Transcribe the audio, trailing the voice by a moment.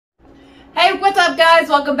Hey, what's up guys?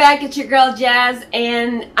 Welcome back. It's your girl Jazz,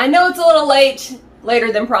 and I know it's a little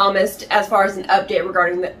later than promised as far as an update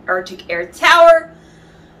regarding the Arctic Air Tower,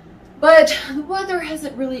 but the weather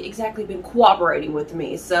hasn't really exactly been cooperating with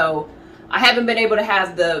me, so I haven't been able to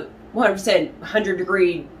have the 100%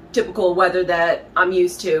 100-degree typical weather that I'm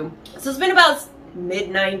used to. So it's been about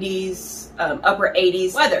mid-90s, upper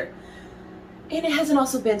 80s weather, and it hasn't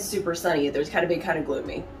also been super sunny either. It's kind of been kind of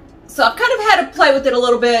gloomy. So I've kind of had to play with it a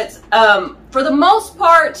little bit. For the most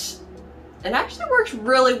part, it actually works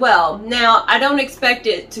really well. Now, I don't expect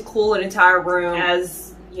it to cool an entire room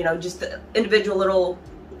as, you know, just the individual little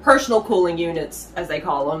personal cooling units, as they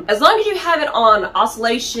call them. As long as you have it on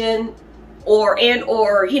oscillation or,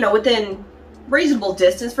 you know, within reasonable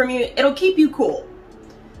distance from you, it'll keep you cool.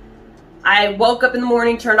 I woke up in the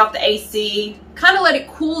morning, turned off the AC, kind of let it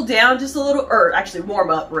cool down just a little, or actually warm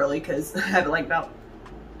up really, because I have it like about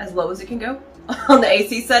as low as it can go on the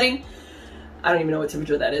AC setting. I don't even know what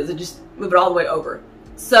temperature that is. I just move it all the way over.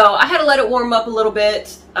 So I had to let it warm up a little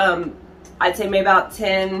bit. I'd say maybe about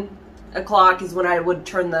 10 o'clock is when I would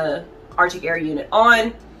turn the Arctic Air unit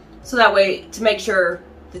on. So that way, to make sure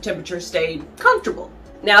the temperature stayed comfortable.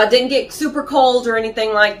 Now, it didn't get super cold or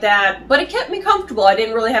anything like that, but it kept me comfortable. I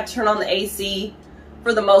didn't really have to turn on the AC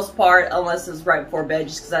for the most part, unless it was right before bed,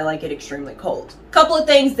 just because I like it extremely cold. A couple of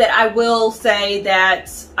things that I will say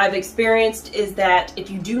that I've experienced is that if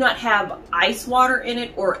you do not have ice water in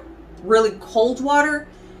it or really cold water,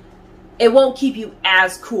 it won't keep you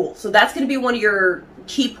as cool. So that's going to be one of your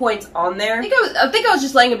key points on there. I think I was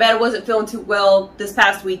just laying in bed. I wasn't feeling too well this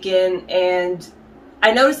past weekend, and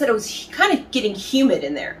I noticed that it was kind of getting humid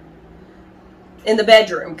in there, in the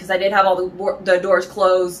bedroom, because I did have all the doors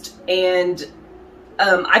closed, and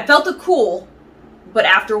I felt it cool, but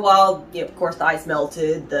after a while, you know, of course, the ice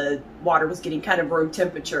melted, the water was getting kind of room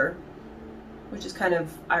temperature, which is kind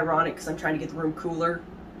of ironic because I'm trying to get the room cooler,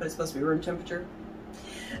 but it's supposed to be room temperature.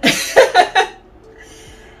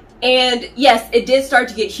 And yes, it did start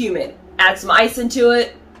to get humid. Add some ice into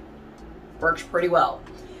it, works pretty well.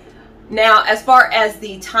 Now, as far as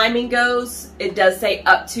the timing goes, it does say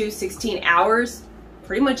up to 16 hours.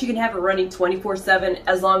 Pretty much you can have it running 24/7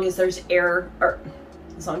 as long as there's air, or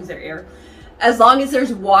as long as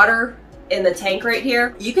there's water in the tank right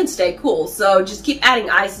here, you can stay cool. So just keep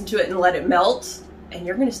adding ice into it and let it melt, and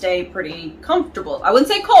you're gonna stay pretty comfortable. I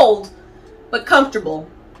wouldn't say cold, but comfortable.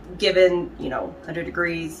 Given, you know, 100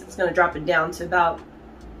 degrees, it's gonna drop it down to about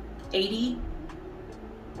 80.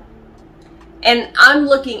 And I'm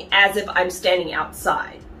looking as if I'm standing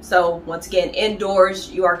outside. So once again,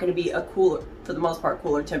 indoors, you are gonna be a cooler, for the most part,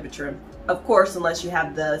 cooler temperature. Of course, unless you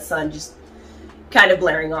have the sun just kind of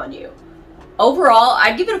blaring on you. Overall,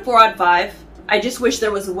 I'd give it a 4 out of 5. I just wish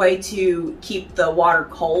there was a way to keep the water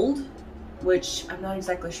cold, which I'm not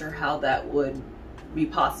exactly sure how that would be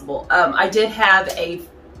possible. I did have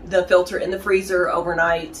the filter in the freezer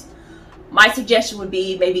overnight. My suggestion would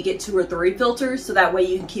be maybe get 2 or 3 filters, so that way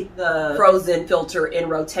you can keep the frozen filter in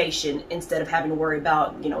rotation instead of having to worry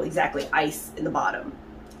about, you know, exactly ice in the bottom.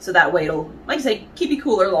 So that way it'll, like I say, keep you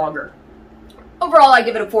cooler longer. Overall, I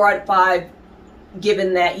give it a 4 out of 5,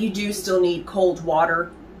 given that you do still need cold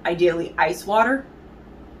water, ideally ice water.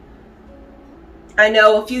 I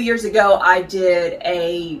know a few years ago I did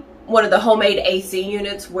one of the homemade AC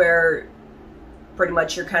units where pretty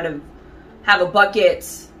much you're kind of have a bucket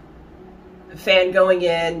fan going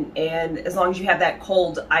in, and as long as you have that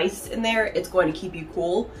cold ice in there, it's going to keep you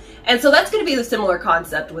cool. And so that's going to be the similar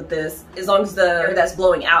concept with this. As long as the air that's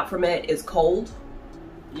blowing out from it is cold,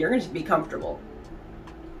 you're going to be comfortable.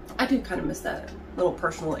 I do kind of miss that little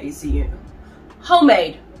personal AC unit.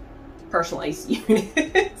 Homemade personal AC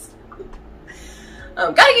units.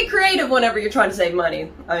 Gotta get creative whenever you're trying to save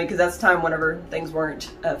money. I mean, because that's the time whenever things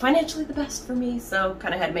weren't financially the best for me, so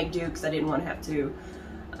kind of had to make do because I didn't want to have to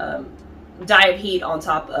die of heat on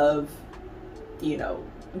top of, you know,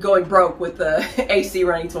 going broke with the AC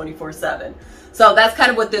running 24/7. So that's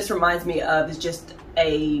kind of what this reminds me of, is just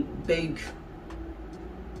a big,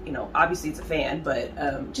 you know, obviously it's a fan,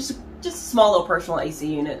 but just a small little personal AC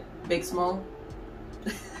unit. Big, small.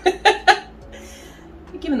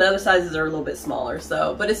 Given the other sizes are a little bit smaller,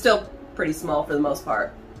 so, but it's still pretty small for the most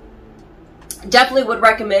part. Definitely would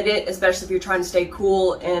recommend it, especially if you're trying to stay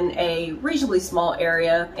cool in a reasonably small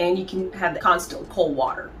area and you can have the constant cold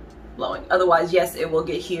water blowing. Otherwise, yes, it will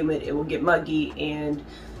get humid, it will get muggy, and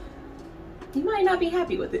you might not be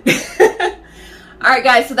happy with it. Alright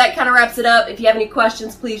guys, so that kind of wraps it up. If you have any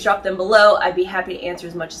questions, please drop them below. I'd be happy to answer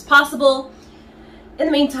as much as possible. In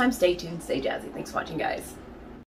the meantime, stay tuned, stay jazzy. Thanks for watching, guys.